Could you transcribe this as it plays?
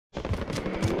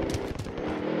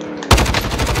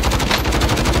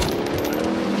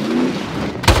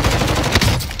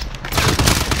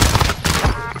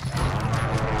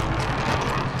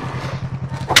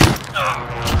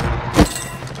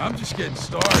getting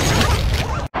started.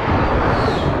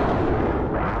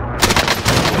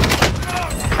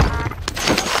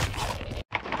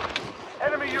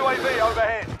 Enemy UAV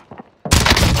overhead.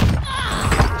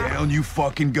 Down you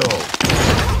fucking go.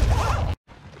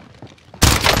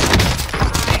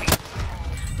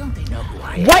 Don't they know who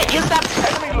I am? What is that?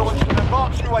 Enemy launched an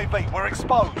advanced UAV. We're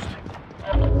exposed.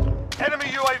 Enemy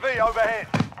UAV overhead.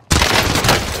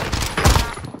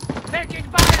 Taking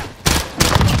fire!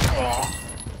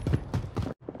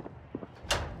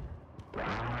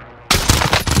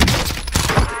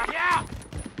 Yeah!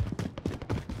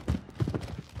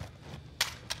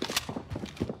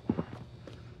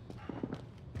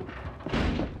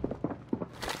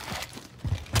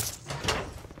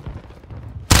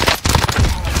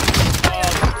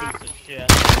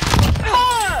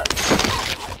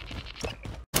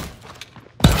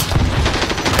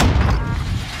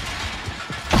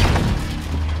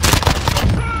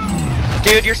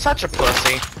 Dude, you're such a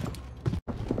pussy.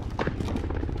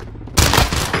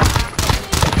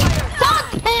 Fuck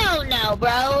hell no,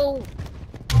 bro!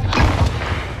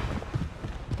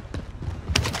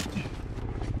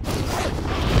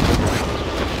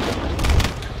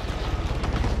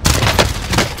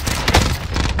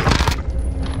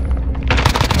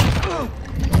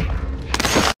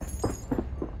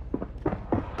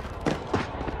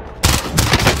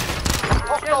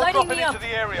 Hostile dropping into the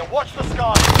area. Watch the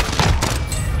sky.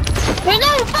 There's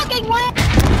no fucking way!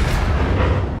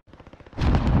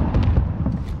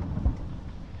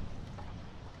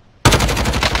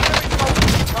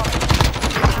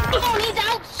 Oh, he's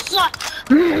outside!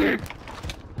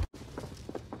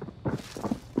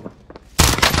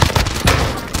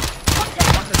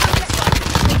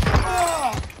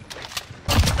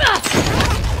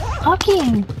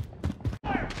 Fucking...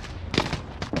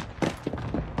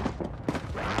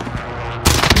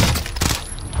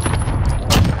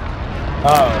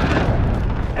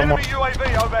 Enemy UAV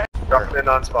overhead. Dropping in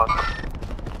on spawn.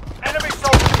 Enemy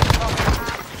soldiers incoming.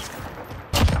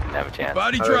 Didn't have a chance.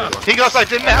 Body drop. He goes, I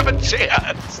didn't have a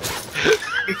chance.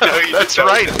 That's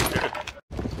right.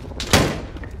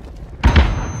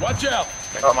 Watch out.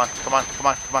 Okay, come on, come on, come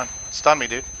on, come on. Stun me,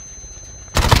 dude.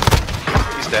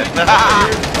 He's dead.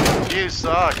 You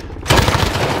suck.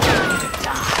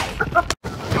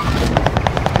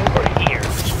 Over here.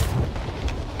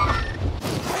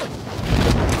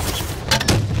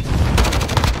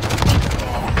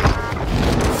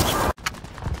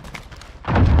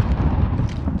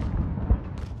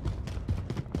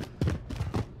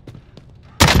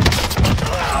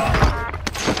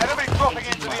 Enemy dropping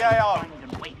into the AR.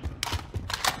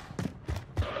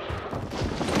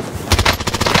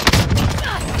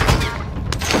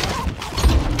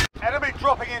 Enemy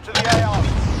dropping into the AR.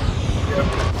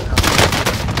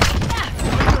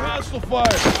 Under hostile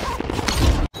fire.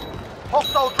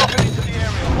 Hostile dropping into the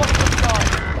area. Watch the sky.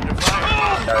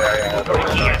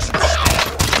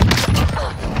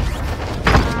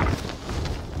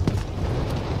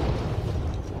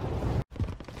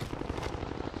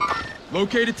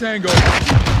 Located Tango.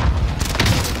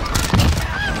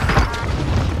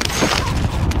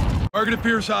 Target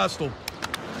appears hostile.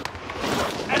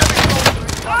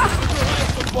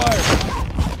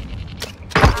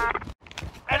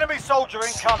 Enemy soldier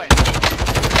incoming.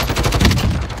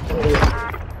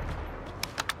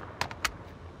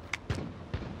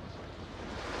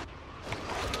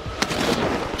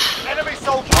 Enemy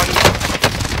soldier.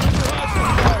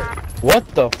 What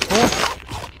the fuck?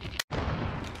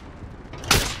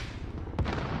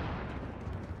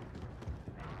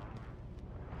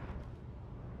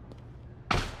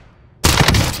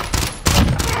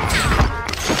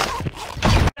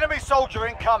 Enemy soldier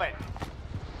incoming.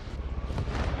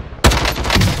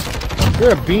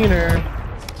 You're a beaner.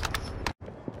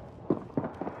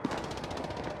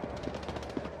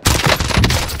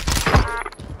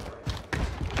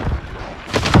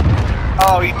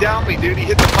 Oh, he downed me, dude. He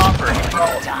hit the popper.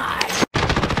 Die.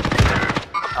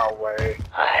 No way.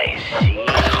 I see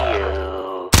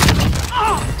you.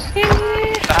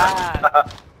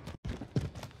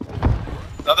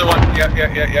 Another one. Yeah.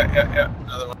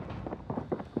 Another one.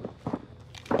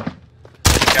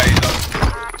 Yeah, he's up.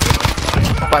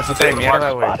 Pasa tres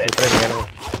mierda, güey. Sí, tres mierda.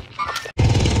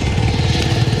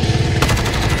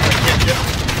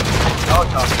 Oh,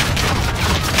 no.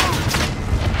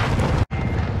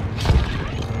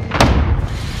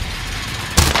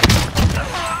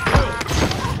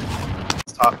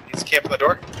 Top. He's camping the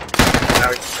door.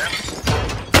 Now he's there.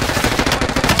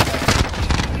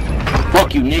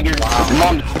 Fuck you, nigger. Wow.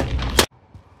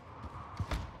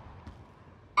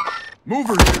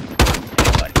 Mover.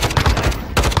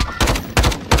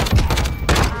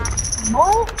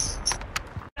 What?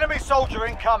 Enemy soldier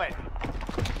incoming.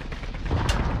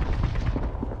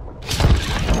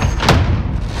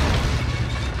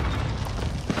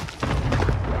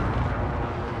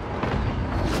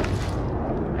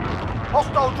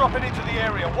 Hostile dropping into the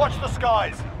area. Watch the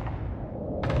skies.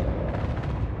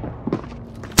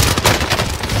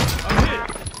 I'm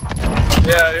hit.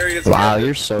 Yeah, there he is. Wow,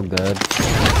 you're so good.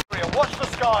 Watch the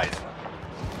skies.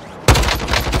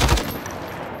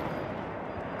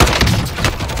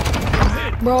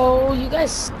 Bro, you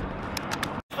guys.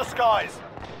 Watch the skies.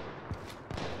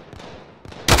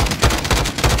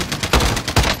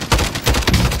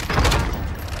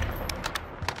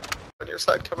 On your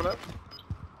side coming up.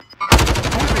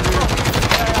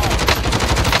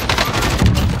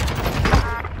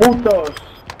 Putos.